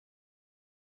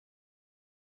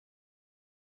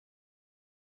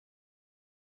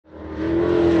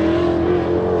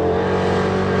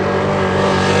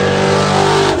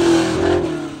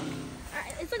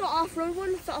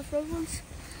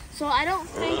So I don't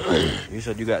think... You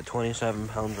said you got 27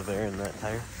 pounds of air in that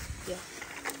tire? Yeah.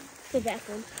 The back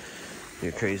one.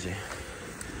 You're crazy.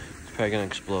 It's probably gonna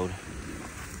explode.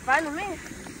 Fine with me.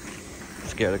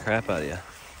 Scare the crap out of you.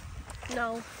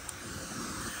 No.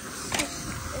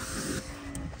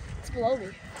 It's below me.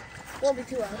 Won't be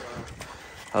too loud.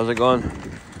 How's it going?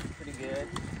 Pretty good.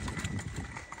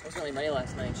 It wasn't really muddy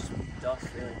last night, just dust,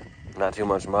 really. Not too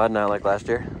much mud, not like last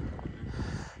year.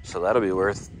 So that'll be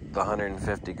worth the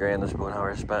 150 grand the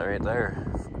Spoonhauer spent right there.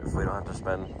 If we don't have to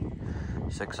spend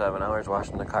 6-7 hours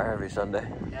washing the car every Sunday.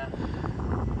 Yeah.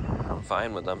 I'm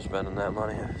fine with them spending that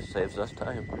money. It saves us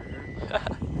time.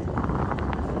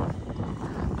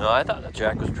 No, I thought the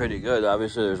track was pretty good.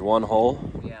 Obviously, there's one hole.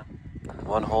 Yeah.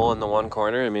 One hole in the one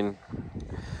corner. I mean,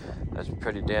 that's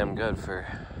pretty damn good for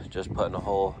just putting a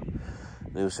whole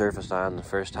new surface on the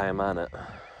first time on it.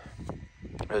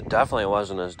 It definitely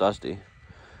wasn't as dusty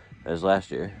as last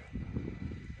year.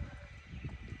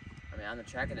 I mean, on the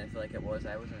track, I didn't feel like it was.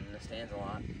 I wasn't in the stands a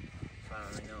lot, so I don't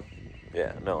really know.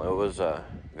 Yeah, no, it was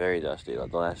very dusty. The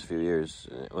last few years,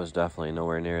 it was definitely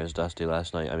nowhere near as dusty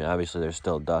last night. I mean, obviously, there's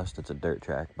still dust. It's a dirt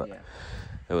track, but yeah.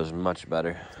 It was much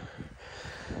better.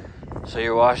 So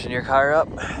you're washing your car up,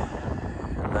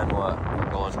 and then what?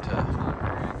 We're going to... We're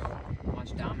gonna go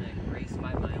watch Dominic race 5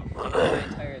 miles. He's buying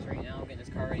tires right now, getting his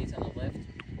car ready. He's on the lift.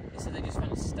 They said they just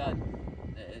found a stud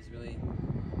that is really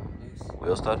loose.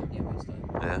 Wheel stud? Yeah, wheel stud.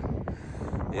 Yeah.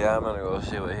 Yeah, I'm gonna go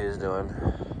see what he's doing.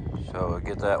 So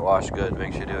get that washed good.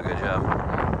 Make sure you do a good job.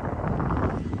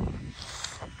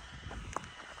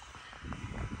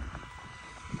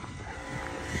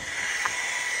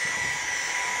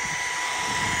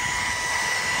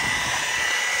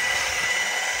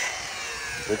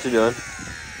 What you doing?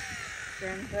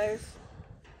 Brand tires.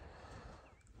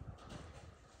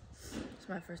 It's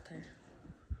my first tire.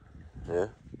 Yeah?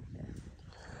 Yeah.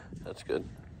 That's good.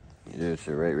 You do it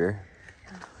your right rear?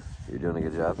 You're doing a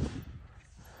good job.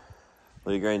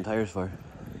 What are you grinding tires for?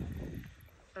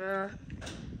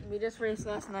 We just raced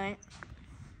last night,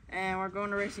 and we're going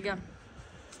to race again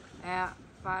at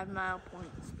 5 Mile Point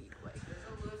Speedway.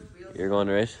 You're going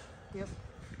to race? Yep.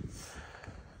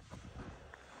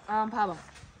 Pablo,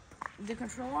 the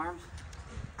control arms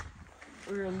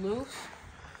were loose.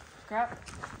 Crap.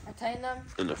 I tightened them.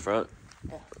 In the front?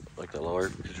 Yeah. Like the lower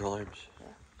control arms? Yeah.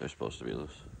 They're supposed to be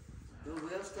loose. The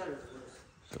wheel stud is loose.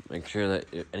 So make sure that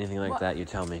anything like that you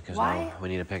tell me, because now we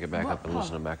need to pick it back up and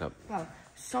loosen them back up. Pablo,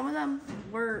 some of them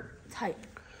were tight.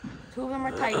 2 of them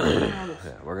are tight. And 1 are loose.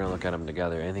 Yeah, we're going to look at them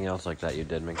together. Anything else like that you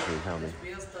did, make sure you tell me.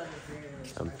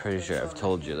 I'm pretty sure I've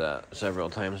told you that several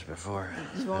times before.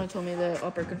 You've only told me the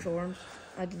upper control arms.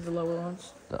 I did the lower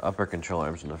ones. The upper control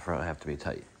arms in the front have to be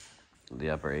tight.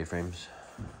 The upper A-frames.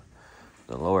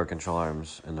 The lower control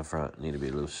arms in the front need to be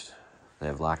loose. They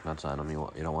have lock nuts on them.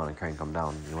 You don't want to crank them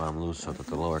down. You want them loose so that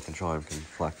the lower control arm can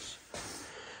flex,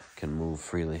 can move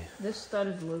freely. This stud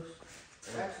is loose.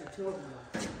 Actually, 2 of them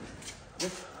are.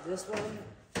 This one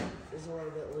is a little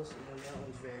bit loose, and that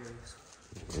one's very loose.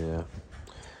 Yeah.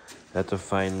 Have to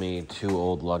find me 2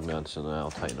 old lug nuts and then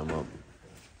I'll tighten them up.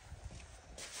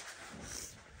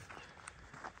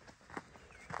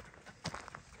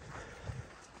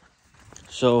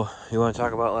 So, you want to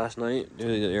talk about last night?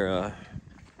 Do your,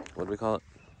 what do we call it?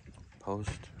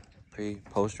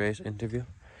 Post-race interview?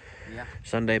 Yeah.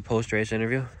 Sunday post-race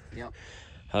interview? Yep.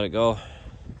 How'd it go?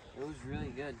 It was really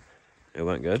good. It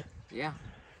went good? Yeah.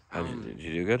 Did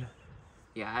you do good?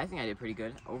 Yeah, I think I did pretty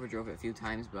good. Overdrove it a few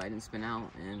times, but I didn't spin out,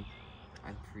 and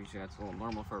I'm pretty sure that's a little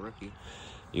normal for a rookie.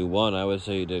 You won. I would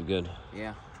say you did good.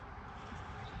 Yeah.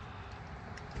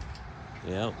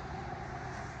 Yeah.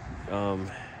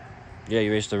 Yeah,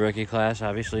 you raced the rookie class.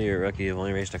 Obviously, you're a rookie. You've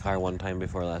only raced a car 1 time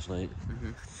before last night.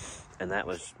 Mm-hmm. And that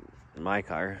was my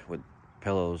car with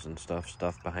pillows and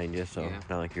stuff behind you, so it's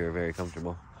not like you were very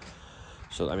comfortable.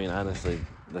 So, I mean, honestly,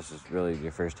 this is really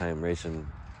your first time racing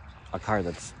a car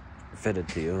that's fitted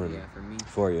to you and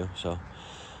for you. So,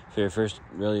 for your first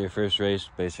race,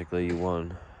 basically, you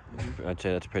won. Mm-hmm. I'd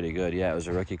say that's pretty good. Yeah, it was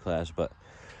a rookie class, but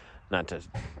not to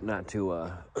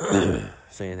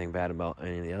say anything bad about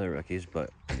any of the other rookies, but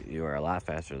you are a lot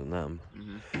faster than them.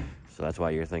 Mm-hmm. So that's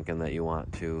why you're thinking that you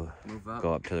want to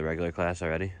go up to the regular class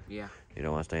already? Yeah. You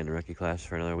don't want to stay in the rookie class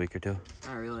for another week or 2?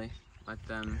 Not really. Let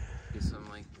them get some,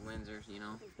 wins or,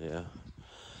 Yeah.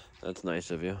 That's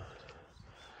nice of you.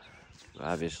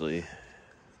 Obviously,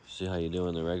 see how you do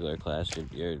in the regular class. I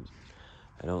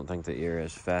don't think that you're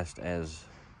as fast as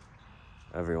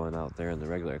everyone out there in the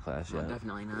regular class yet.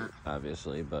 Definitely not.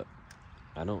 Obviously, but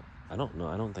I don't know.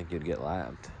 I don't think you'd get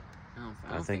lapped.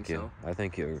 I don't think so. I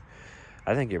think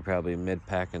you're probably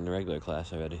mid-pack in the regular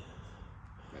class already.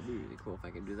 That'd be really cool if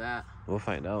I could do that. We'll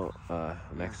find out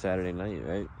next Saturday night,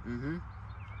 right? Mm-hmm.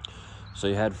 So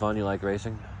you had fun? You like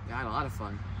racing? Yeah, I had a lot of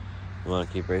fun. You want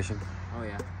to keep racing? Oh,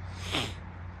 yeah.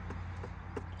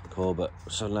 Cool, but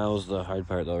so now's the hard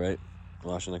part though, right?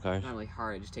 Washing the cars? It's not really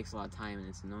hard. It just takes a lot of time and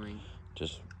it's annoying.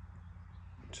 Just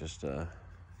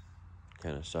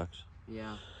kind of sucks.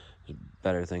 Yeah. There's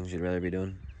better things you'd rather be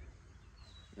doing?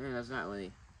 Yeah, that's not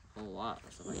really a whole lot.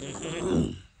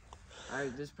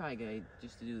 Alright, this is probably good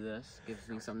just to do this. Gives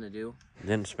me something to do.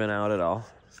 Didn't spin out at all?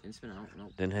 Didn't spin out,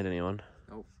 nope. Didn't hit anyone?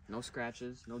 Nope. No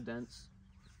scratches, no dents.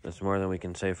 That's more than we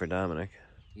can say for Dominic.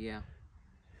 Yeah.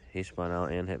 He spun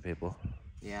out and hit people.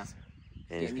 Yeah.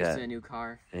 And Getting used to a new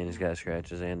car. And he's got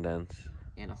scratches and dents.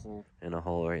 And a hole. And a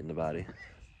hole right in the body.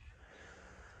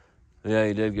 Yeah,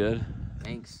 you did good.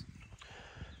 Thanks.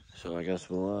 So I guess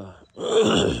we'll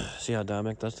see how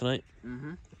Dominic does tonight.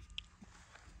 Mm-hmm.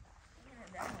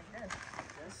 Down like this.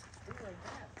 Just do it like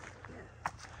that. Yeah.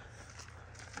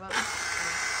 Well,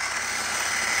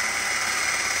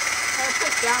 try to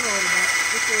push down a little bit.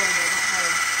 Just a little bit, not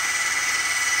hard.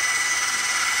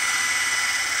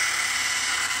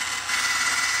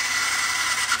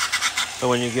 So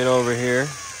when you get over here,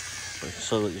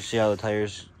 so you see how the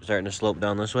tire's starting to slope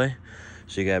down this way?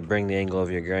 So you gotta bring the angle of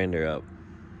your grinder up.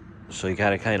 So you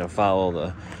gotta kind of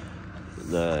follow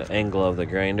the angle of the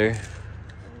grinder.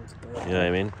 You know what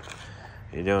I mean?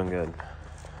 You're doing good.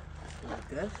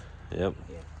 Good? Yep.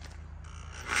 Yeah.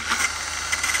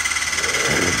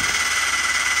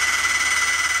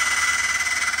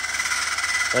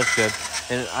 That's good.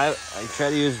 And I try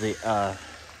to use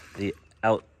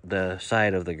the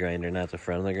side of the grinder, not the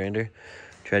front of the grinder.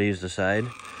 Try to use the side.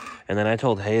 And then I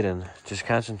told Hayden, just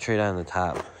concentrate on the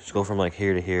top. Just go from like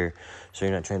here to here. So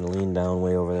you're not trying to lean down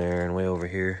way over there and way over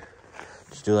here.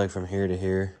 Just do like from here to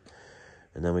here.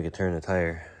 And then we can turn the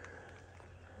tire.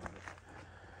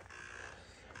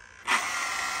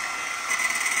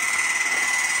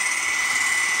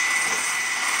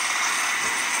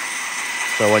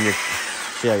 So when you're,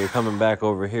 see how you're coming back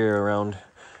over here around,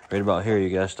 right about here, you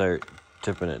gotta start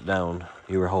tipping it down.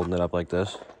 You were holding it up like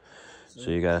this. So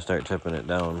you gotta start tipping it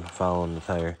down, following the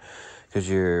tire. Because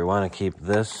you wanna keep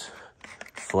this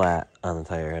flat on the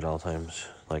tire at all times.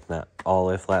 Like not all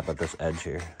the way flat, but this edge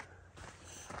here.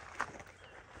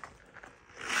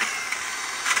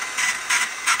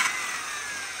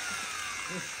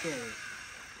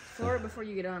 Floor it before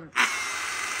you get on it. I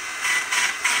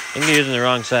think you're using the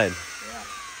wrong side. Yeah.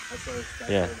 That's what it's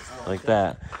Yeah, like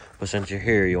that. But since you're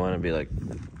here, you wanna be like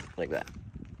that.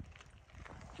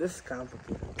 This is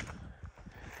complicated.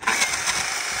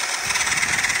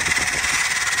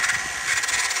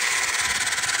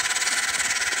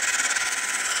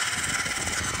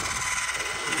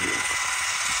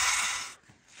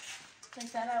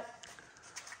 Take that out.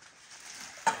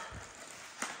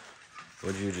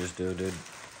 What'd you just do, dude?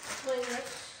 Clean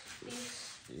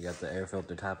these. You got the air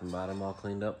filter top and bottom all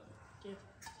cleaned up? Yeah.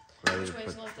 Ready to Which way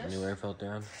is put it like the this? new air filter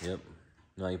on? Yep.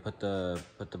 No, you put the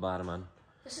bottom on.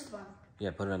 This is the bottom. Yeah,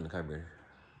 put it on the carburetor.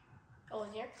 Oh,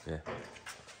 in here? Yeah.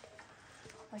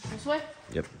 Like this way?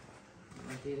 Yep.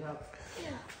 Need help?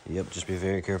 Yeah. Yep, just be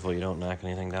very careful you don't knock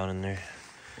anything down in there.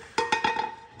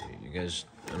 You guys,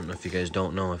 I don't know if you guys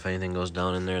don't know, if anything goes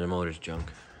down in there, the motor's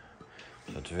junk.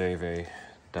 So it's a very, very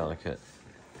delicate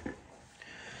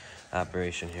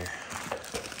operation here.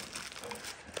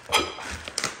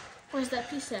 Where's that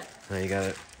piece at? Now you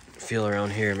gotta feel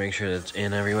around here, make sure that it's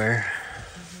in everywhere.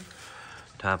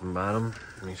 Top and bottom,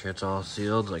 make sure it's all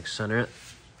sealed, like center it.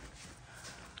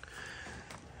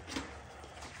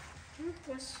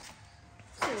 Yes.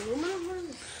 Is it aluminum? What is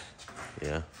this?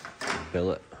 Yeah,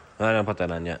 billet. Oh, I don't put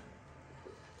that on yet.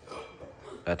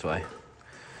 That's why.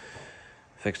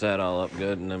 Fix that all up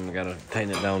good, and then we gotta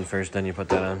tighten it down first, then you put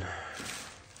that on.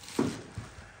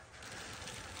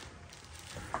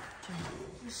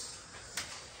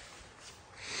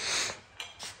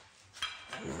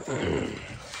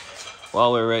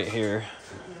 While we're right here,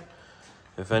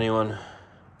 if anyone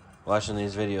watching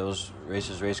these videos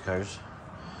races race cars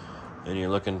and you're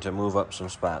looking to move up some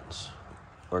spots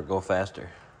or go faster,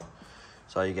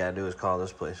 so all you gotta do is call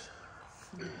this place.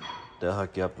 They'll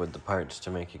hook you up with the parts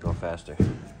to make you go faster.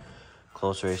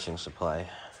 Close Racing Supply,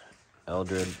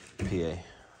 Eldred, PA. You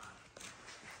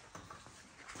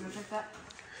wanna check that?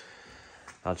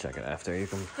 I'll check it after. You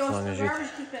can, as Go long to as the you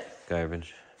garbage, keep it.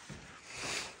 garbage.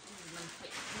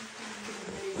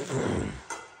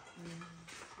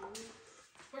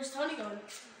 Where's Tony going?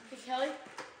 Hey, Kelly?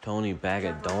 Tony, bag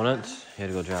of donuts. He had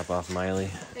to go drop off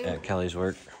Miley at Kelly's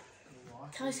work.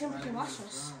 Kelly's coming to watch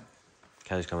us.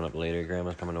 Kelly's coming up later.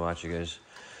 Grandma's coming to watch you guys.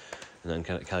 And then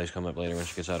Kelly's coming up later when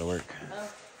she gets out of work. Oh.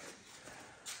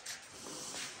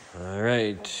 All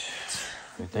right.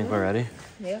 You think we're ready?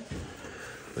 Yeah.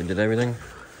 We did everything?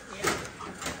 Yeah.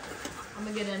 I'm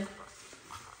gonna get in.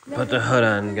 Put the hood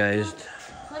on, guys.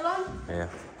 Hood on? Yeah.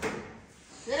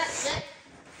 Sit.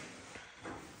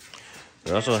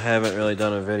 We also haven't really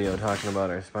done a video talking about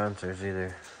our sponsors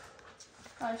either.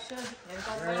 I should.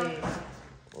 Right.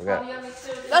 We got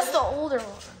That's the older one.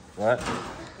 what? You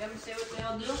want me to say what they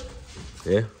all do?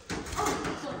 Yeah.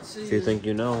 If you think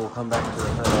you know, we'll come back to the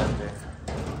hood after.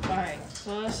 Alright,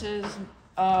 so this is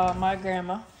my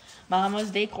grandma.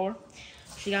 Mama's decor.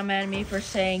 She got mad at me for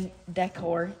saying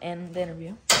decor in the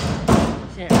interview.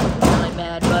 She didn't really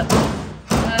mad, but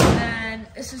then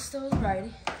this is still a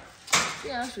variety. To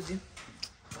be honest with you,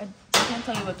 I can't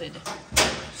tell you what they do.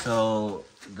 So,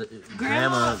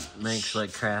 grandma makes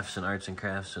like crafts and arts and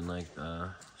crafts and like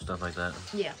stuff like that.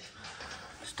 Yeah.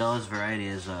 Stella's Variety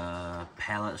is a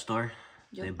pallet store.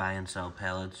 Yep. They buy and sell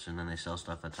pallets, and then they sell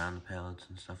stuff that's on the pallets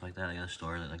and stuff like that. They got a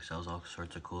store that like sells all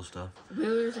sorts of cool stuff.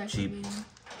 Wheeler's excavating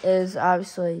is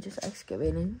obviously just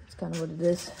excavating. It's kind of what it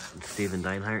is. Steven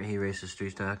Deinhardt, he races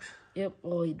street stocks. Yep.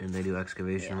 Well, And they do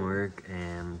excavation work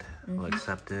and like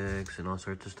septics and all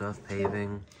sorts of stuff,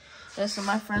 paving. this is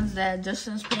my friend's dad,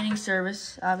 Justin's painting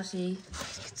service. Obviously,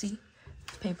 as you can see,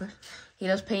 it's paper. He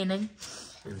does painting.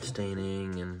 And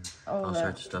staining and Oh, all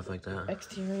sorts of stuff like that.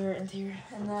 Exterior, interior,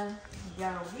 and then we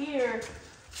got over here,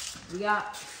 we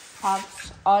got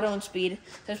Pop's Auto and Speed.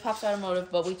 There's Pop's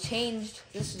Automotive, but we changed.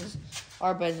 This is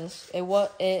our business. It was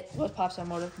Pop's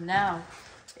Automotive. Now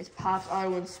it's Pop's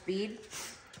Auto and Speed,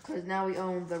 because now we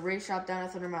own the race shop down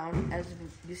at Thunder Mountain, as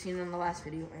you've seen in the last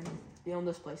video, and we own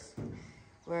this place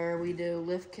where we do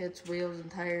lift kits, wheels, and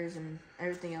tires, and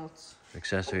everything else.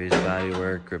 Accessories, body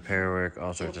work, repair work,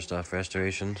 all sorts of stuff,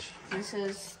 restorations. This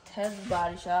is Ted's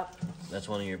Body Shop. That's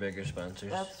one of your bigger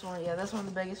sponsors. That's one of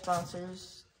the biggest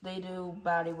sponsors. They do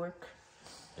body work.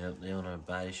 Yep, they own a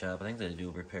body shop. I think they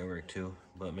do repair work too,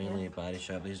 but mainly a body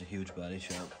shop. He's a huge body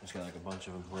shop. He's got like a bunch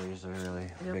of employees. They're really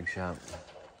a big shop.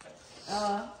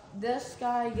 This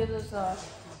guy gives us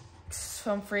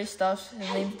some free stuff.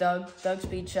 His name's Doug. Doug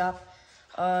Speed Shop.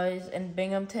 He's in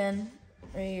Binghamton,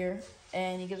 right here,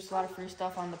 and he gives us a lot of free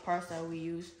stuff on the parts that we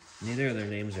use. Neither of their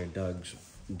names are Doug,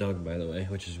 by the way,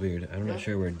 which is weird. I'm not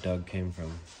sure where Doug came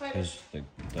from, because the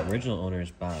original owner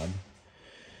is Bob,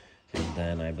 and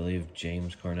then I believe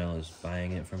James Cornell is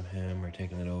buying it from him or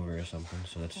taking it over or something.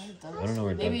 So that's I don't know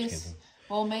where Doug came from.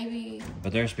 Well, maybe.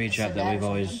 But they're a speed shop that I've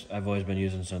always been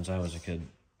using since I was a kid.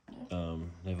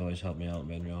 They've always helped me out and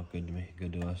been real good to me,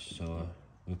 good to us. So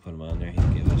we put them on there.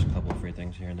 He gave us a couple free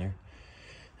things here and there.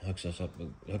 Hooked us up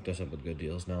with good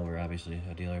deals. Now we're obviously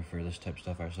a dealer for this type of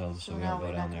stuff ourselves, so we don't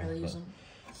go down there.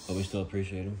 But we still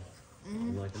appreciate them.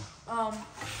 We like them.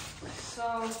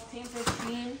 So Team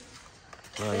 15.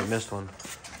 Oh, you missed one.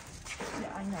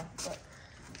 Yeah, I know. But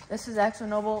this is Axel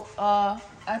Noble.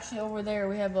 Actually over there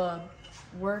we have a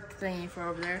work thingy for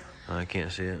over there. I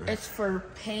can't see it. It's for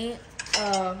paint.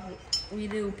 We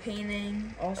do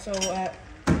painting also at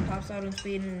Pop's Auto and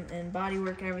Speed and body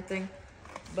work and everything.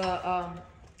 But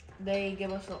they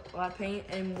give us a lot of paint,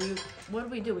 and what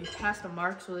did we do? We passed the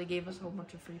mark, so they gave us a whole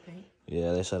bunch of free paint.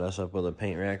 Yeah, they set us up with a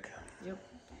paint rack. Yep,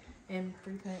 and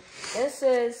free paint. This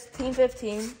is Team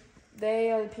 15.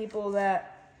 They are the people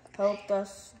that helped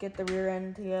us get the rear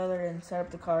end together and set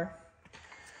up the car.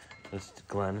 That's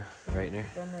Glenn Reitner.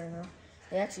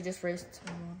 They actually just raced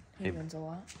someone. He wins a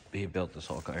lot. He built this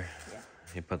whole car. Yeah.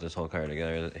 He put this whole car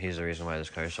together. He's the reason why this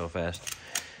car is so fast.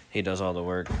 He does all the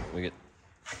work. We get.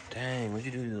 Dang, what'd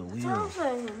you do to the wheels?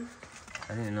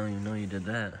 I didn't know you did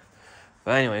that.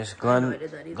 But anyways, Glenn's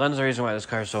the reason why this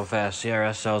car is so fast.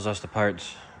 CRS sells us the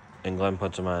parts, and Glenn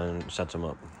puts them on and sets them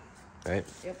up. Right?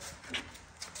 Yep.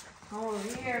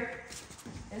 Over here,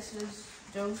 this is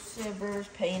Joe Silver's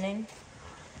painting.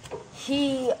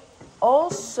 He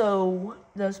also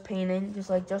does painting, just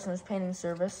like Justin's painting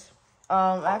service.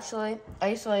 Actually, I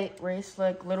used to race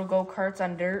like little go-karts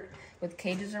on dirt with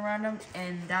cages around them,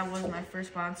 and that was my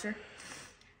first sponsor.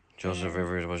 Joseph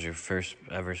Rivers was your first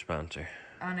ever sponsor.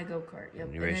 On a go-kart,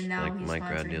 yep. You raced, and then now like, he's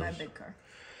micro sponsoring deals. my big car.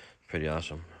 Pretty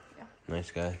awesome. Yeah. Nice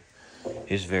guy.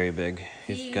 He's very big.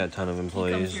 He's got a ton of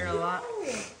employees. He comes here a lot.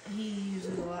 He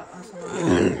uses a lot. Us a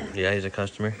lot. Yeah, he's a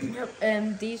customer. Yep.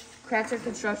 And these Kratzer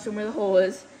Construction, where the hole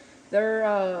is,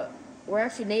 we're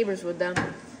actually neighbors with them.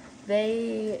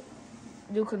 They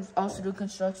also do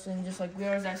construction, just like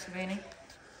Wheeler's Excavating.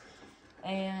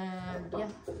 And yeah,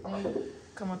 they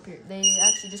come up here. They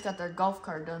actually just got their golf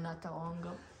cart done not that long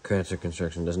ago. Kratzer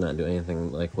Construction does not do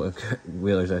anything like what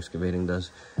Wheeler's Excavating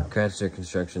does. Kratzer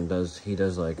Construction he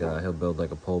does like, he'll build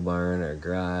like a pole barn or a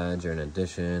garage or an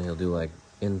addition. He'll do like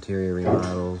interior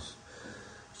remodels,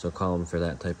 So call them for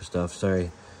that type of stuff. Sorry,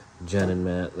 Jen and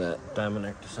Matt, that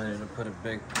Dominic decided to put a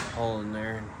big hole in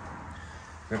there and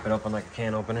rip it open like a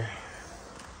can opener.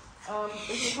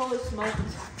 This is Holy Smokes.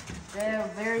 They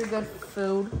have very good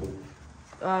food.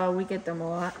 We get them a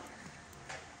lot.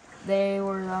 They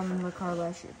were in the car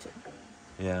last year too.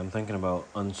 Yeah, I'm thinking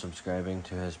about unsubscribing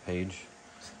to his page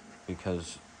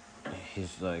because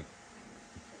he's like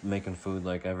making food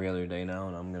like every other day now,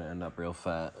 and I'm gonna end up real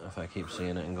fat if I keep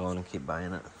seeing it and going and keep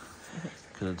buying it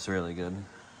because it's really good.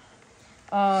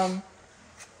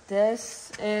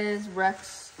 This is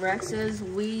Rex's.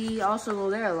 We also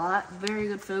go there a lot. Very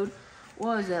good food.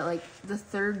 What was it, like the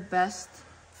 3rd best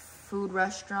food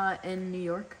restaurant in New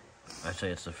York? I'd say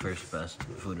it's the 1st best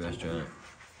food restaurant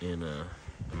in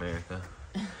America.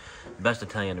 Best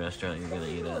Italian restaurant you're gonna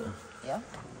eat at. Yeah,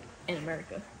 in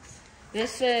America.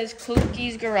 This is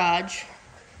Kluge's Garage.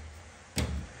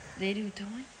 They do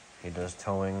towing? He does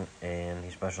towing, and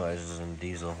he specializes in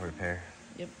diesel repair.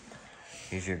 Yep.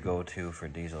 He's your go-to for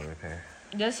diesel repair.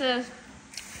 This is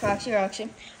Roxy.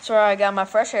 That's where I got my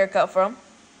fresh haircut from.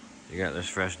 You got this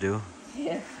fresh do?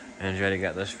 Yeah. And you already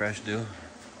got this fresh do?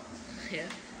 Yeah.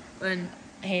 And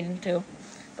Hayden too.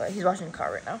 But he's washing the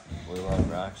car right now. We love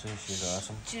Roxy. She's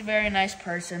awesome. She's a very nice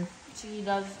person. She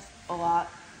does a lot.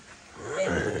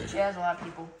 And she has a lot of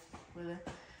people with her.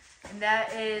 And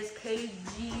that is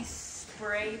KG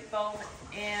Spray Foam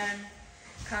and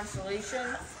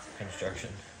Constellation. Construction.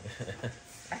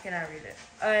 I cannot read it.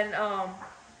 And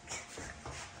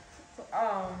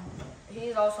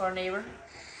he's also our neighbor.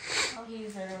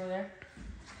 He's right over there.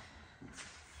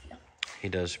 He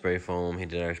does spray foam. He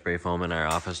did our spray foam in our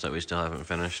office that we still haven't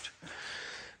finished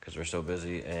because we're so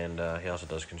busy. And he also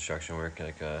does construction work.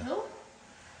 Like Who?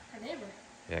 Our neighbor.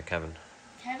 Yeah, Kevin.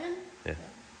 Kevin? Yeah.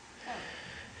 Oh.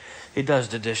 He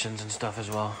does additions and stuff as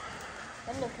well.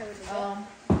 I know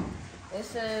Kevin.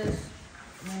 This is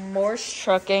Morse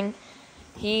Trucking.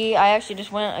 I actually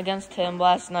just went against him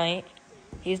last night.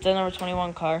 He's the number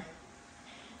 21 car.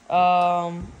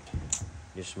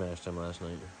 You smashed him last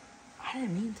night. I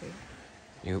didn't mean to.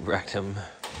 You wrecked him.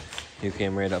 You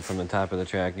came right up from the top of the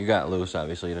track. You got loose,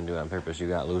 obviously. You didn't do it on purpose. You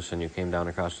got loose and you came down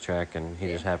across the track, and he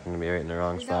just happened to be right in the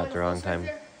wrong spot at the wrong time.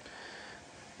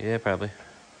 Yeah, probably.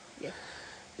 Yeah.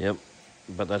 Yep.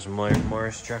 But that's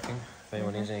Morris Trucking. If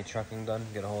anyone needs any trucking done,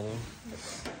 get a hold of him.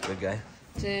 Good guy.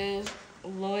 This is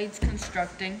Lloyd's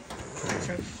Construction.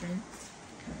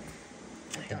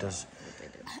 He does.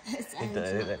 I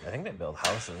think they build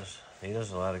houses. He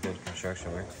does a lot of good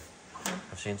construction work.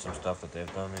 I've seen some stuff that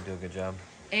they've done. They do a good job.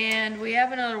 And we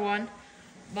have another one,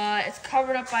 but it's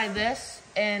covered up by this,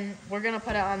 and we're going to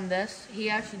put it on this. He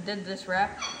actually did this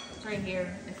wrap. It's right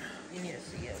here, if you need to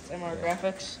see it. It's MR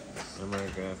Graphics. MR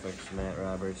Graphics, Matt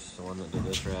Roberts, the one that did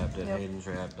this wrap, did Hayden's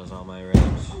wrap, does all my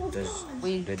wraps.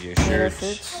 Did your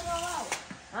shirts.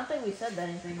 I don't think we said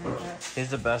anything like that.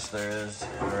 He's the best there is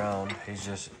around. He's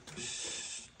just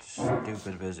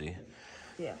stupid busy.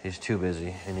 Yeah. He's too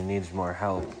busy, and he needs more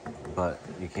help, but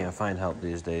you can't find help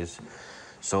these days.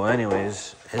 So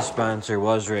anyways, his sponsor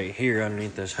was right here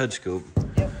underneath this hood scoop.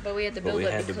 Yep, but we had to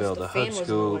build a hood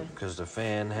scoop because the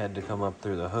fan had to come up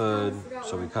through the hood,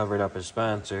 so we covered up his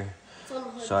sponsor.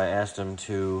 So I asked him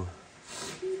to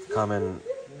come in.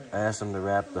 I asked him to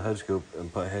wrap the hood scoop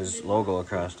and put his logo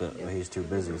across it, but he's too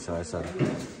busy. So I said,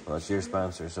 well, it's your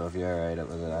sponsor, so if you're all right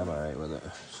with it, I'm all right with it.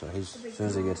 So as soon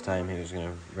as he gets time, he was going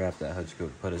to wrap that hood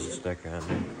scoop, put his sticker on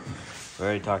there. We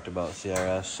already talked about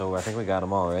CRS, so I think we got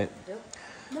them all, right?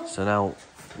 So now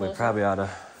we probably ought to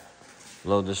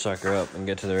load this sucker up and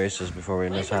get to the races before we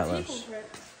miss hot laps.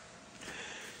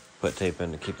 Put tape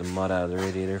in to keep the mud out of the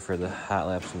radiator for the hot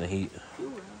laps and the heat.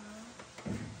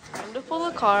 Time to pull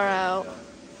the car out.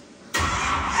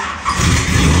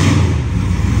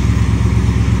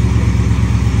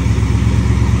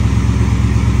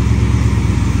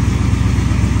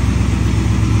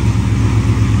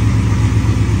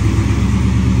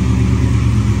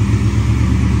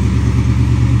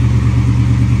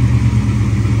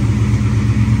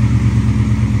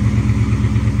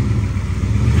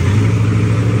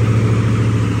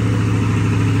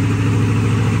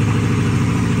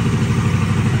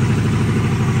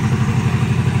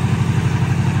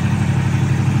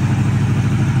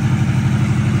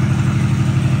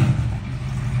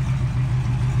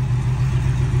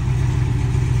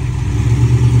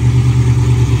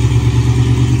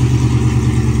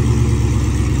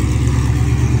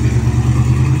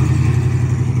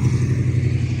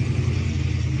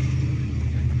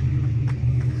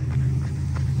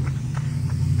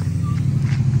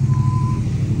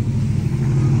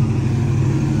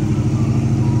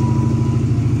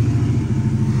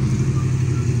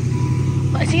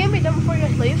 he gonna be done before you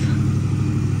guys leave?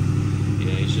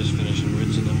 Yeah, he's just finishing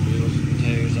rinsing them wheels and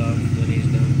tires off, then he's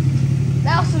done.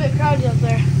 That was a bit crowded up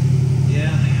there.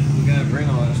 Yeah, we gotta bring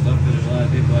all that stuff because there's a lot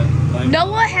of people that like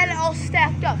Noah had it all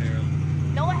stacked up. apparel.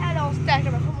 Noah had it all stacked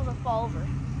up. I was gonna fall over.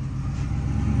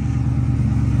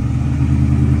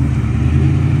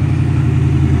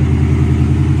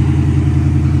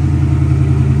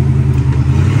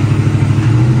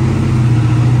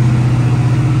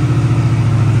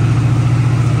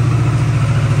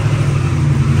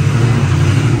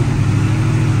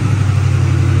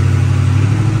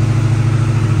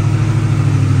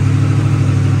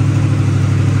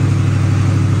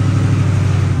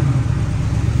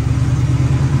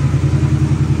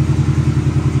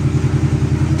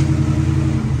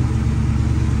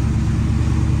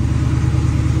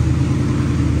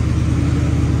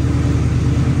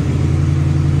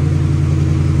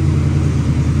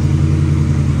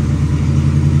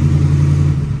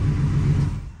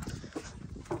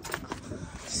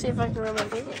 See if I can run my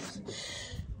videos.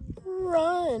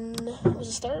 Run. Was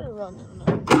it started or run? I don't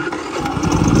know.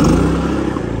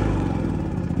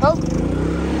 Oh.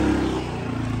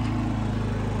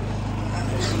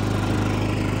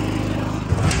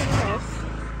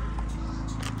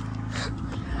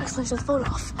 Actually, the phone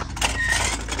off.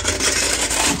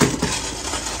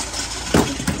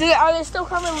 Are they still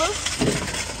coming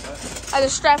loose? Are the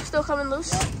straps still coming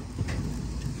loose?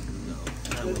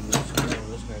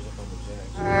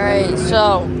 Alright,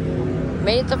 so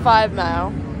made it to 5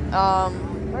 now.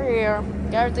 We're here.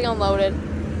 Got everything unloaded.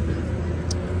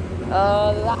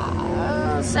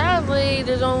 Sadly,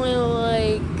 there's only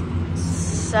like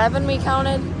 7 we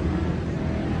counted.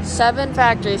 7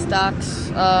 factory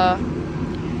stocks.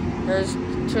 There's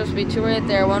supposed to be 2 right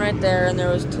there, 1 right there, and there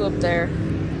was 2 up there.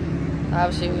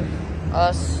 Obviously,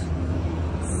 us.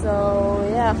 So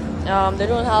yeah, they're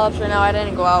doing hell-ups right now. I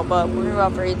didn't go out, but we're gonna go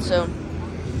out for Eid soon.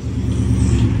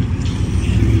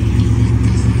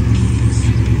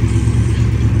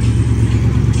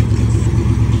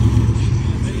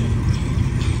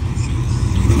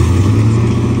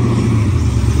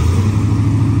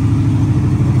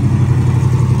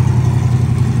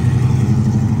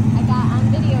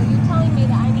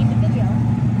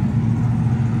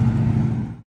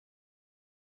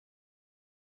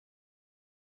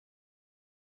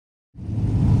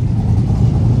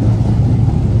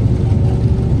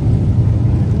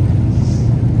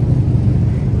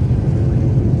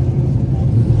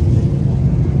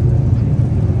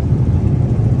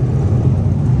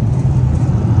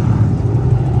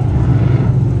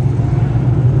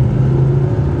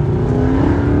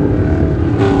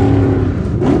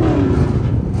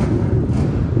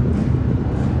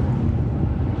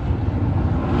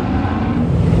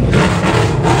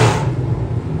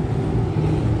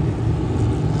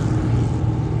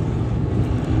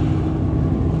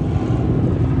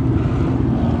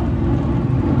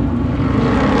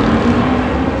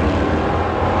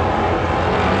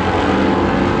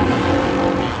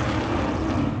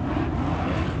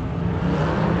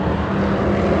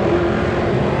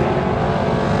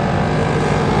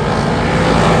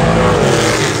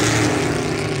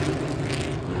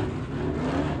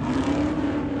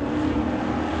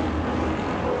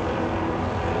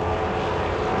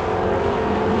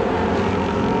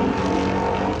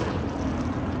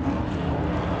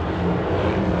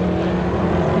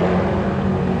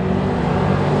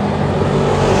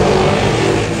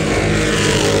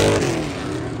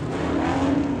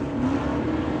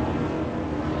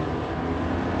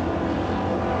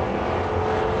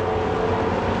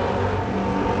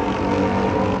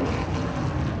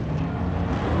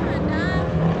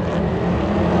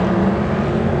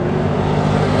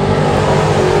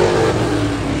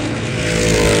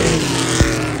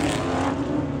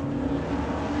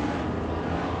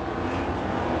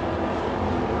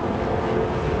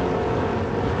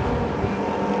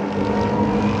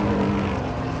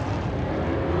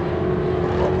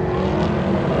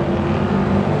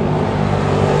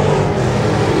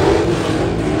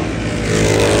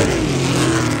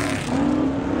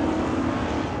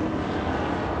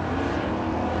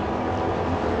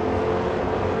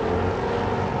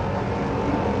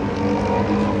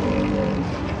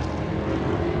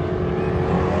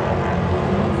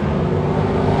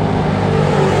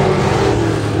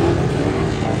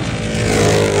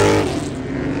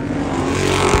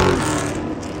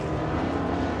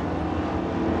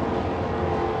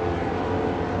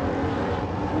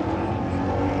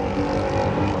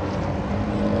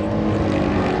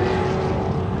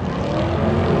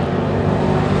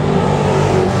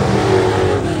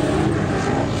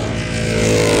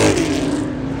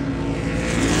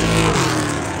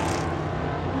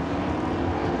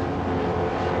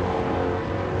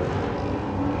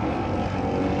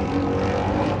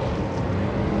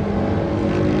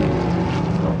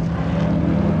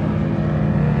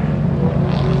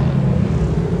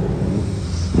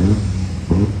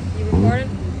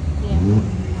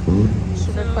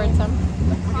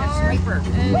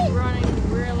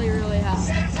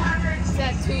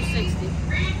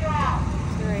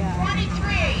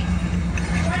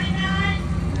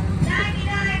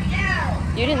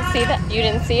 You didn't see that? You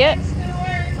didn't see it?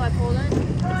 So I pulled in.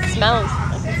 It smells.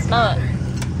 I can smell it.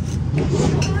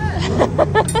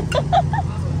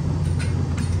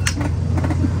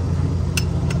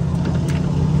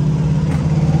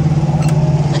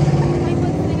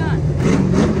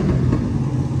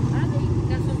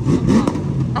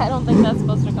 I don't think that's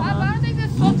supposed to come I off. don't think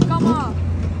that's supposed to come off.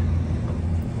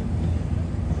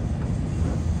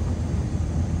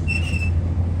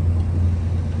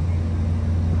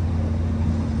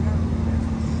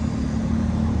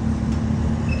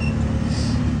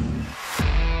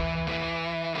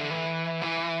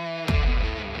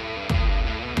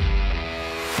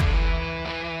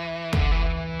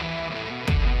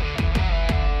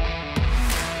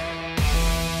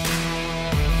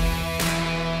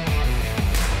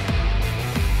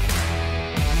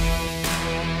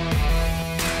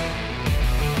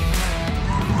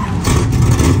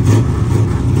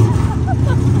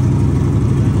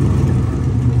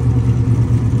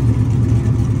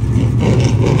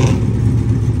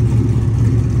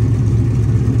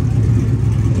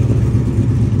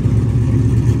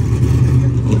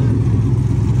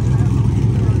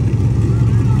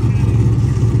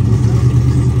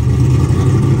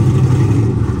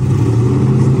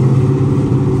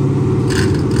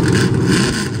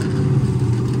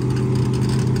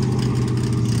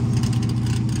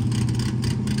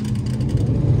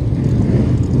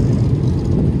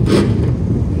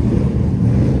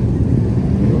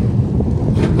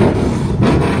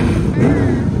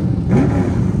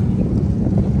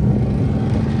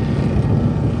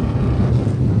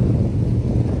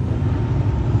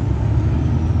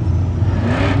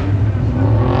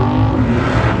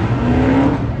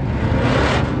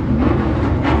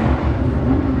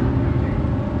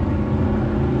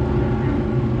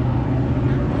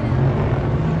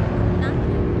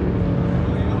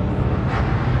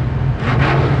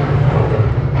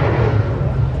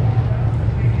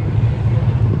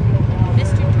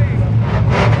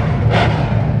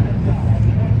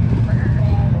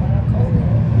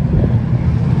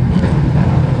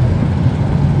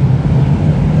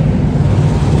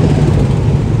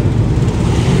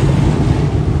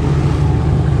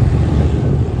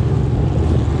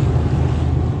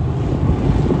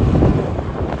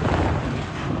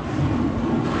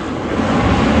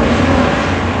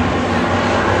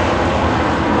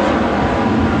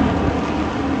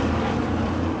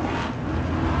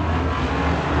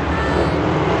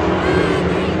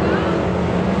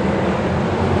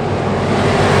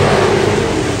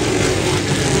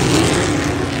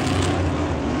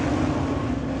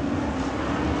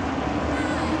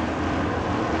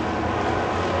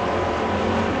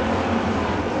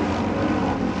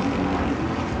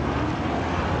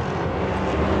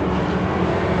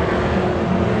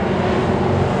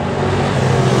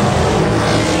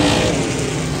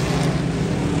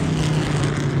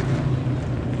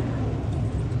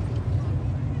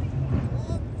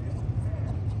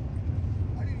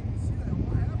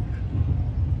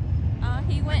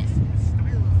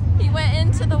 He went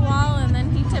into the wall and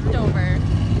then he tipped over.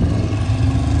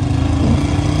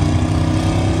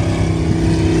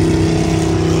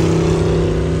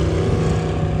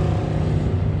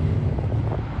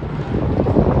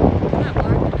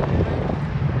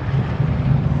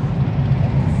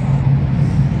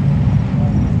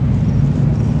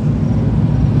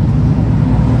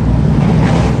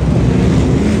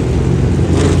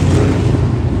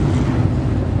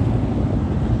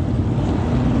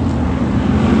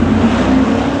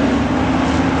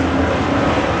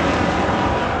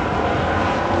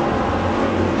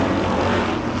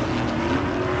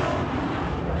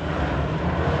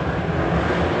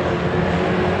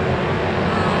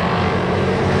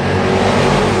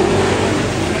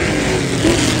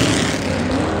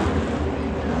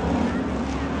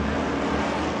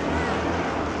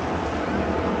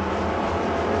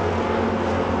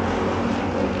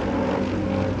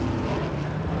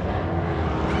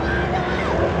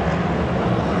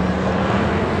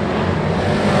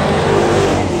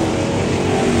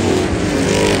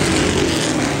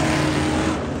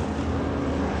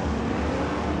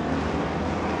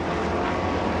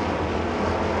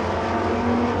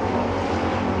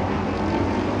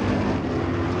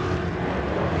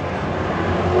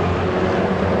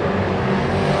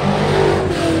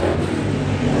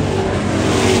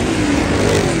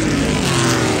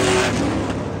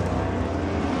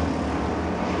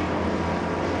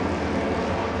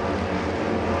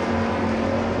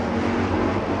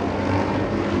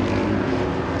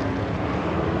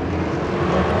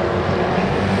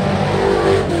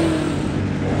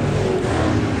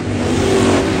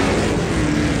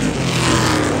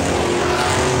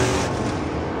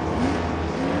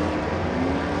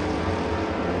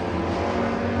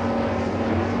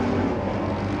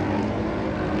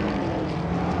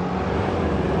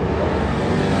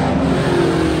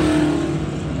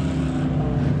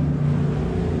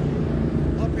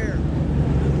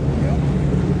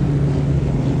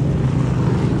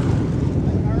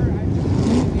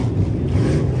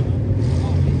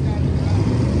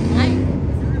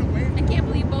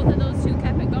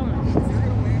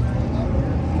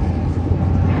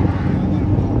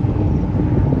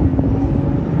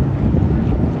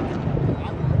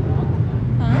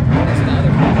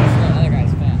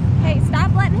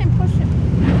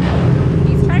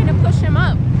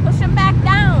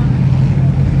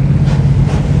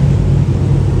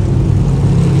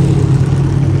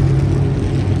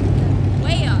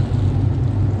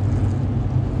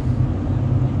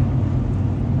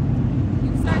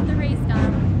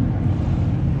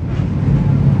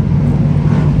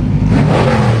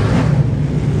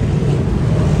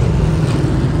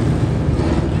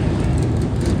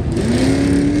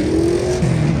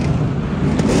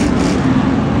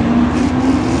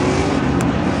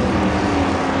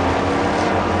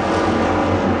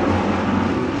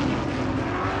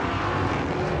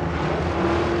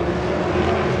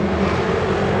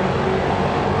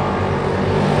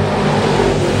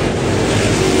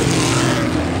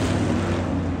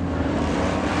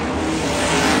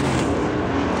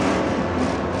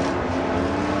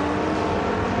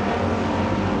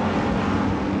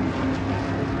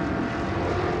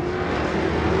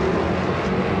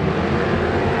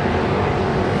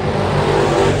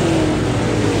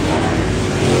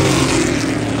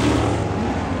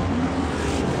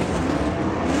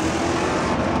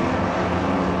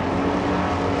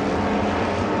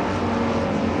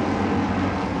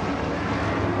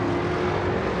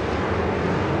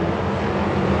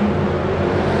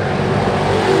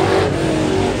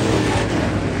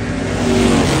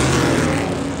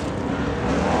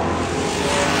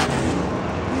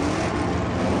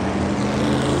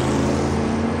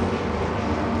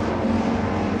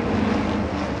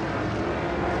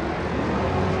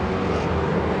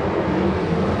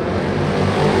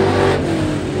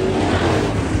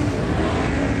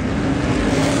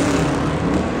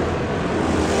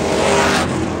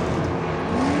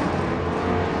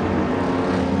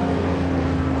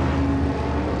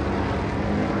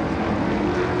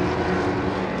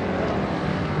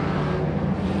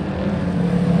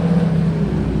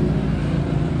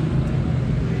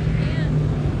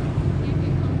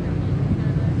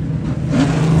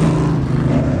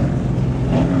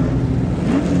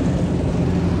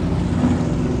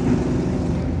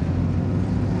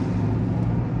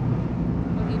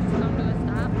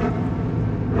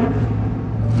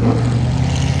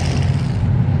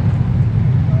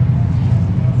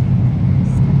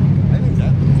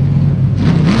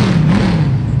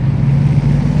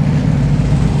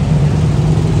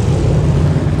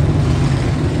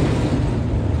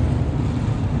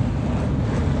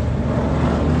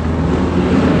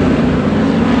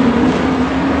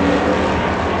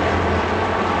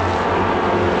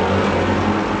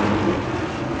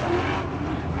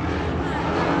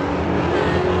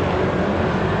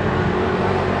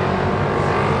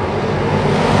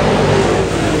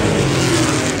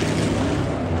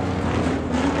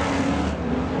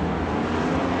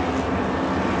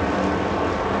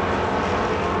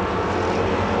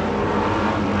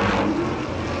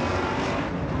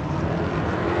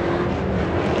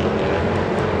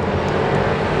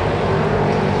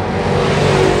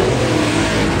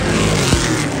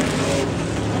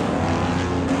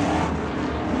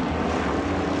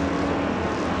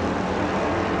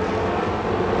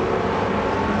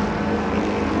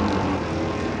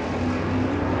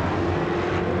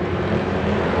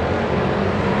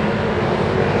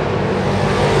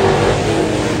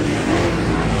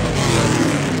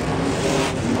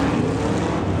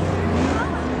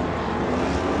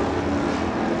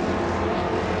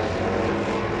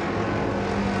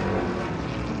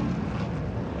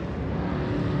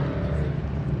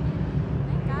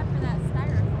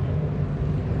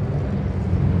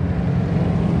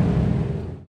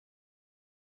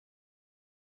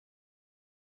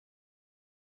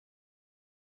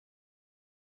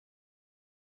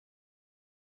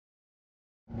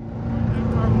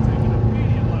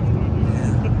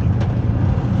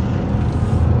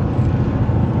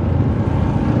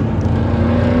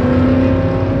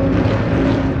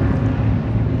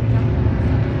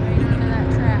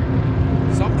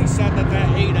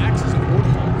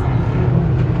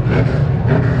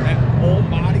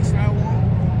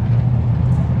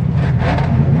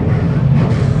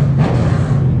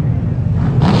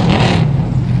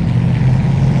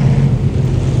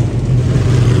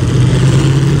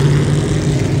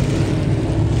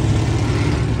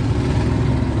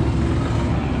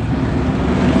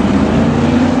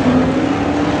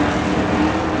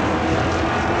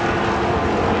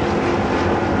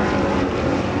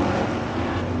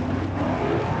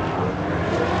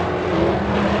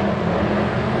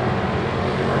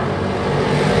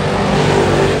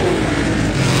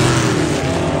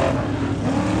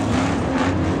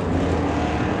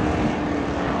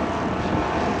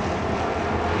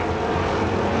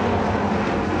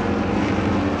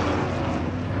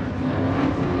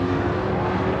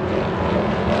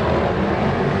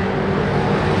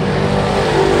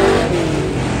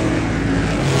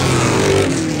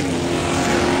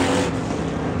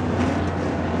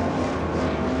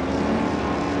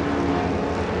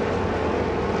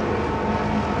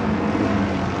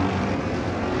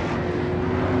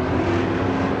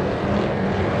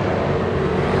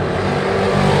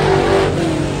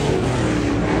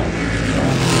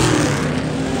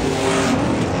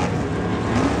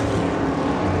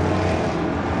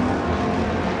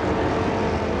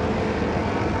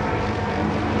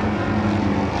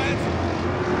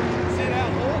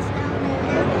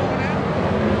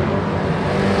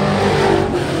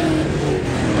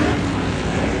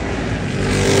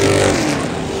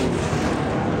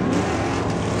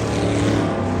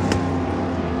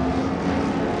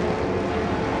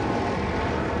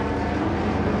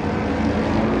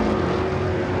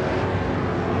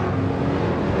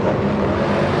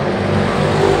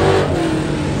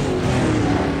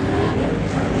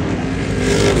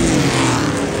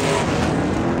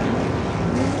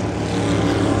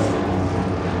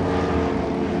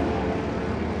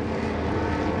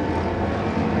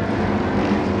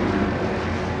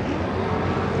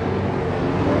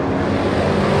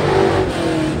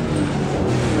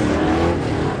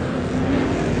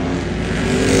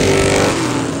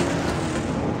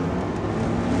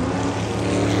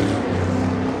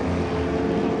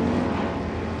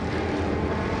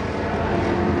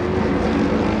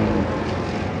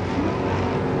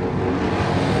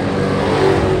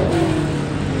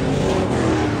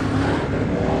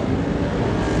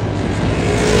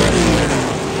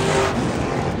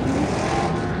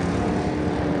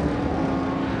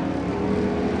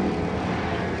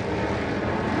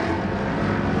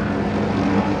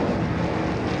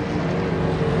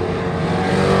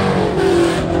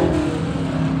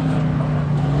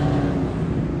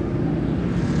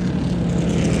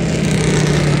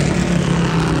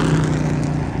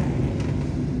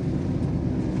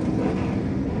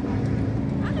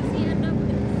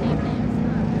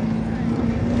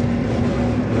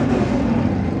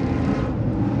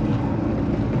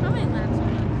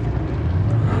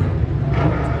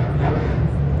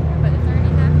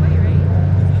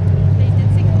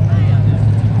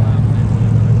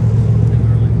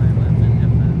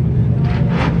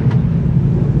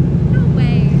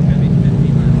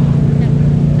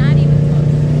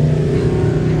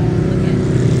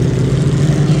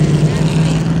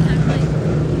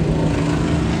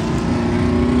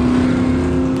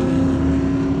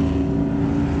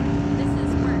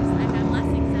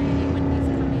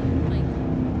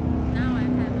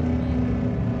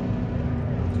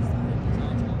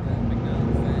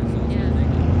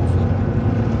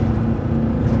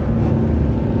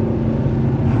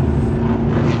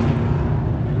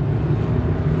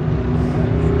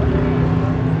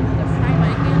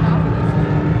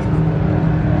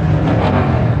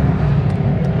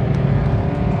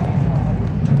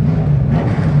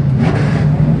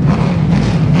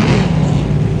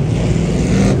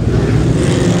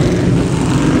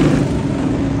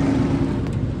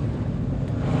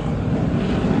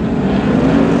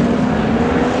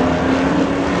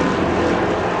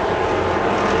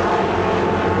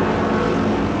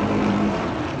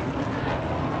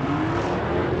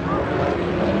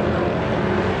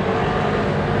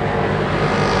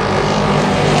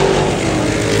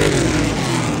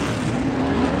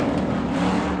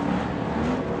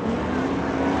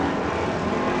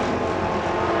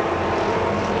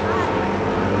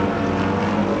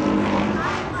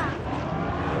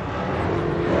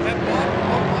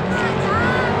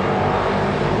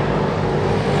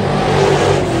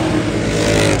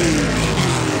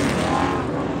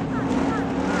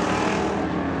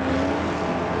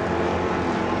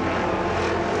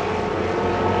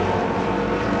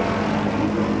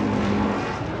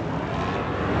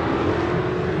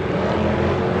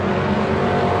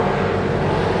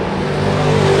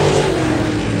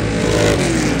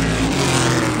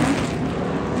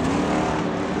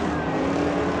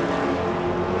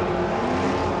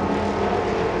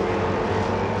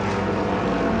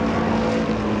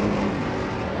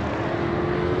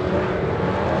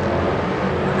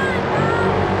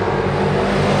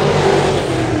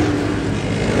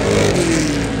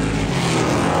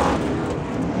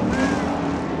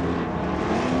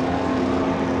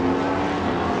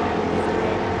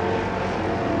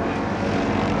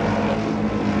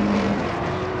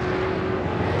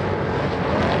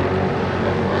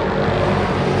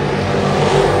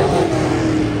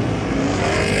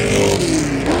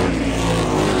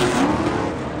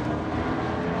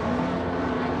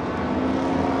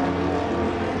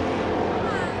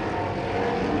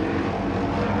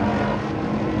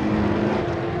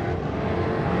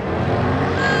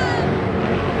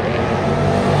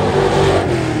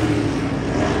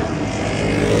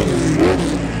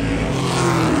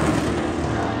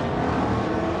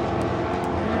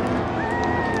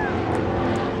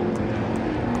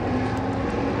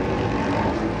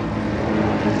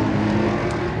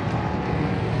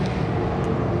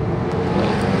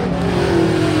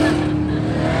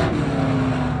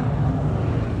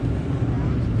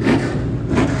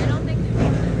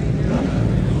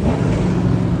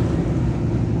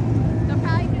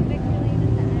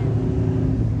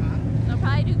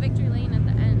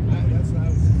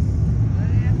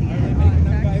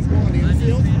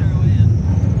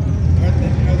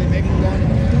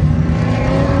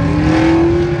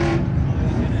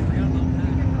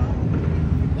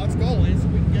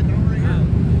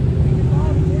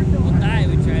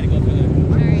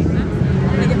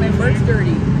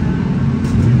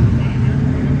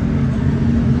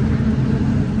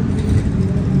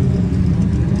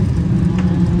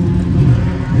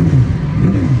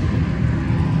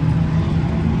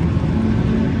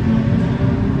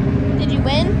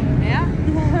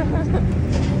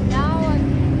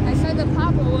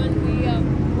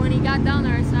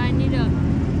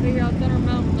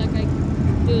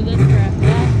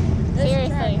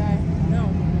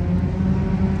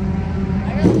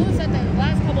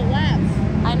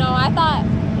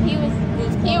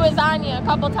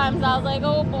 couple times I was like,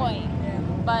 oh boy.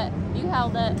 But you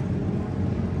held it.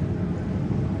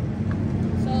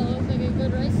 So it looks like a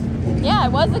good race? Yeah,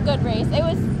 it was a good race. It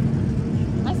was,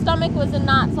 my stomach was in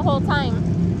knots the whole time.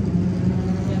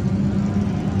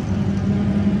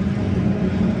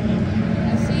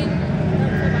 I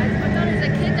thought it was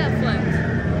a kid that flipped.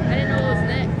 I didn't know it was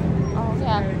Nick. Oh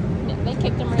yeah, they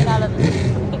kicked him right out of the,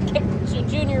 kicked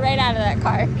Junior right out of that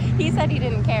car. He said he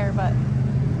didn't care, but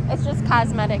it's just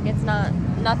cosmetic. It's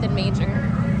nothing major.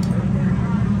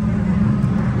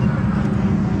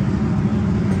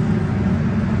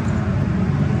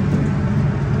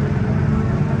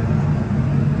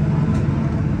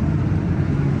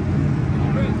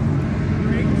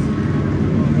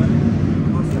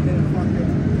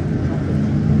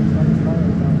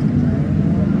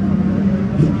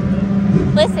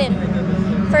 Listen,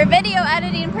 for video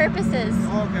editing purposes.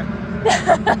 Oh, okay.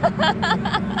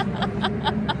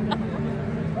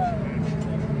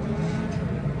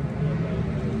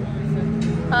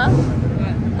 Huh?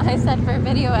 I said for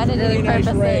video editing Very nice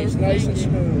purposes. race, nice and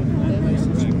smooth. Nice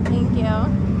and smooth. Thank you.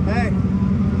 Hey,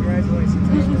 congratulations.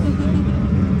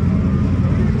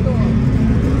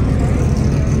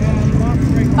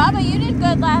 Baba, you did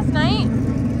good last night.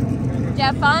 Did you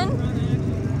have fun?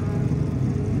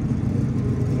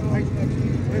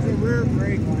 There's a rear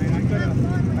brake line. I could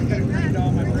have cleaned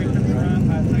all my brakes in front.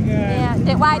 I was like,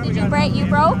 Yeah. Why did you break? You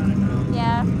broke?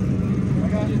 Yeah.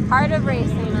 Part of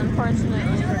racing, unfortunately.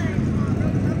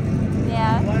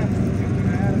 Yeah. I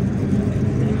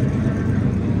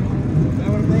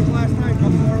would have broke last night. Couple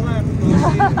more laps.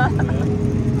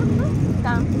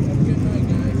 Come.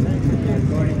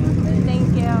 Thank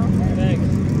you. Thanks.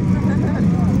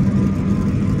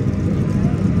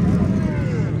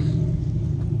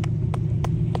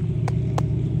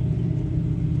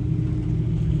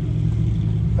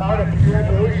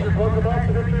 Congratulations, welcome back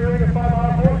to Victory Ring at 5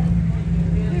 mile point.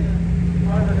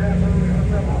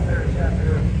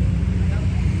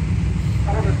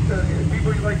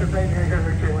 People you'd like to thank here at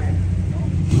Victory Lane.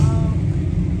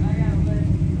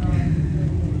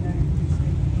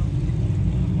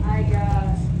 I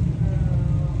got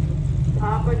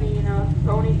Papa Nina,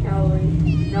 Tony Kelly,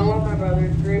 Noah, my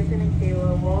brothers, Grayson and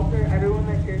Kayla, Walter, everyone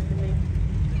that cheers for me,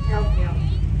 helped me out.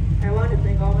 I want to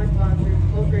thank all my sponsors,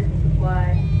 Close Racing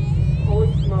Supply,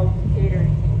 Holy Smoke,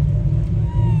 Catering,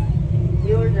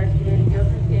 Dealers Excavating,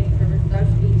 Gilson Cake Service, Dutch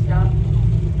Meat Shop,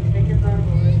 Nickens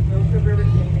Automotive, Milford River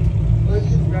Canning, Woods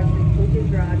Construction, Cookie's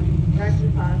Garage, Fresh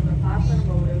Pasta, Pasta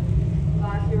Automotive,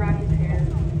 Fossy Rocket Hair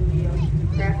Studio,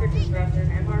 Cracker Construction,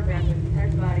 MR Rapid, Tech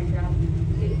Body Shop,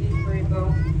 Casey's Burrito,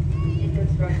 In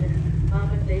Construction, Mom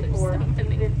and Day 4,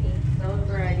 215, Selling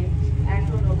Variety,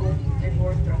 Axel Noble, and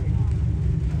Force Trucking.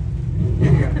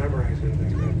 You got memorized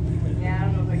everything, man. Yeah, I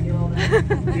don't know if I get all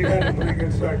that. You had a pretty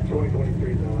good start in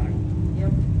 2023, though.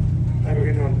 Yep. Have a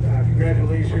good one.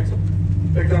 Congratulations.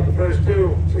 Picked up the first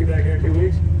two. See you back here in 2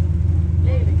 weeks.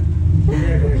 Maybe.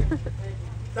 Congratulations.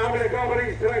 Dominic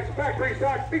Albanese, tonight's factory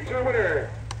stock feature winner.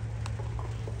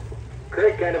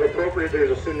 Craig, kind of appropriate,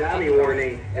 there's a tsunami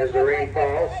warning as the rain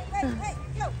falls.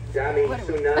 Johnny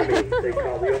Tsunami, they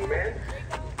call the young man.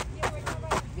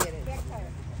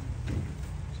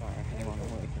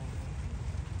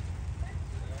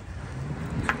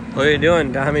 What are you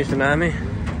doing, Dami Tsunami?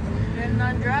 Getting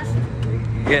undressed.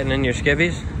 Getting in your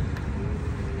skivvies?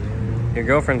 Your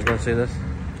girlfriend's gonna see this.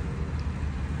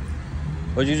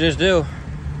 What'd you just do?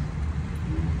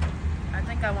 I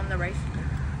think I won the race.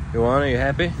 You won? Are you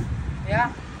happy?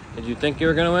 Yeah. Did you think you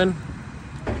were gonna win?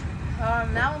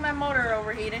 Now my motor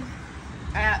overheating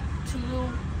at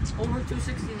over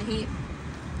 260 in the heat.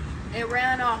 It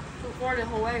ran 240 the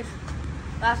whole way.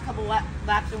 Last couple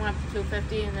laps it went up to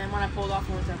 250, and then when I pulled off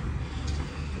it was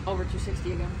over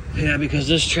 260 again. Yeah, because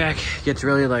this track gets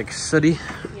really like sooty.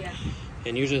 Yeah.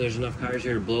 And usually there's enough cars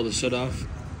here to blow the soot off,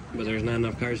 but there's not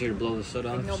enough cars here to blow the soot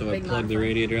off, no so I big plugged the modifier.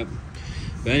 radiator up.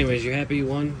 But anyways, you're happy you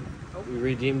won? You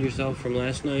redeemed yourself from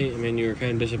last night? I mean, you were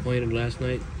kind of disappointed last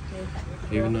night.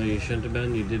 Even though you shouldn't have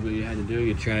been, you did what you had to do.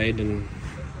 You tried, and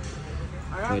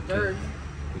I got third.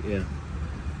 yeah.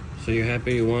 So you're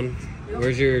happy you won? Yep.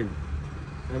 Where's your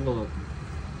envelope?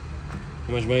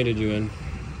 How much money did you win?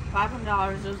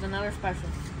 $500. It was another special.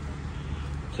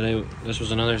 Today, this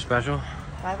was another special?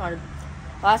 500.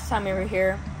 Last time we were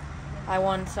here, I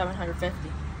won 750.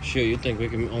 Shoot, you think we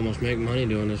can almost make money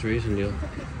doing this racing deal?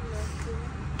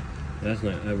 That's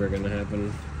not ever gonna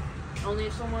happen. Only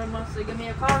if someone wants to give me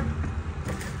a car.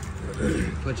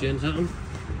 Put you in something?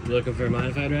 You looking for a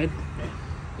modified ride?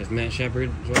 If Matt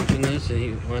Shepard's watching this and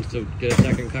he wants to get a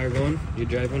second car going, you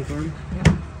drive one for him?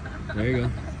 Yeah. There you go.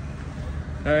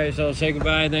 All right, so say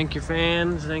goodbye. Thank your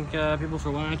fans. Thank people for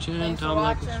watching. Thanks Tell for them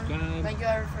watching. like and subscribe. Thank you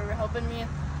everyone for helping me.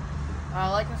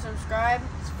 Like and subscribe.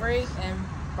 It's free. And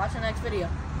watch the next video.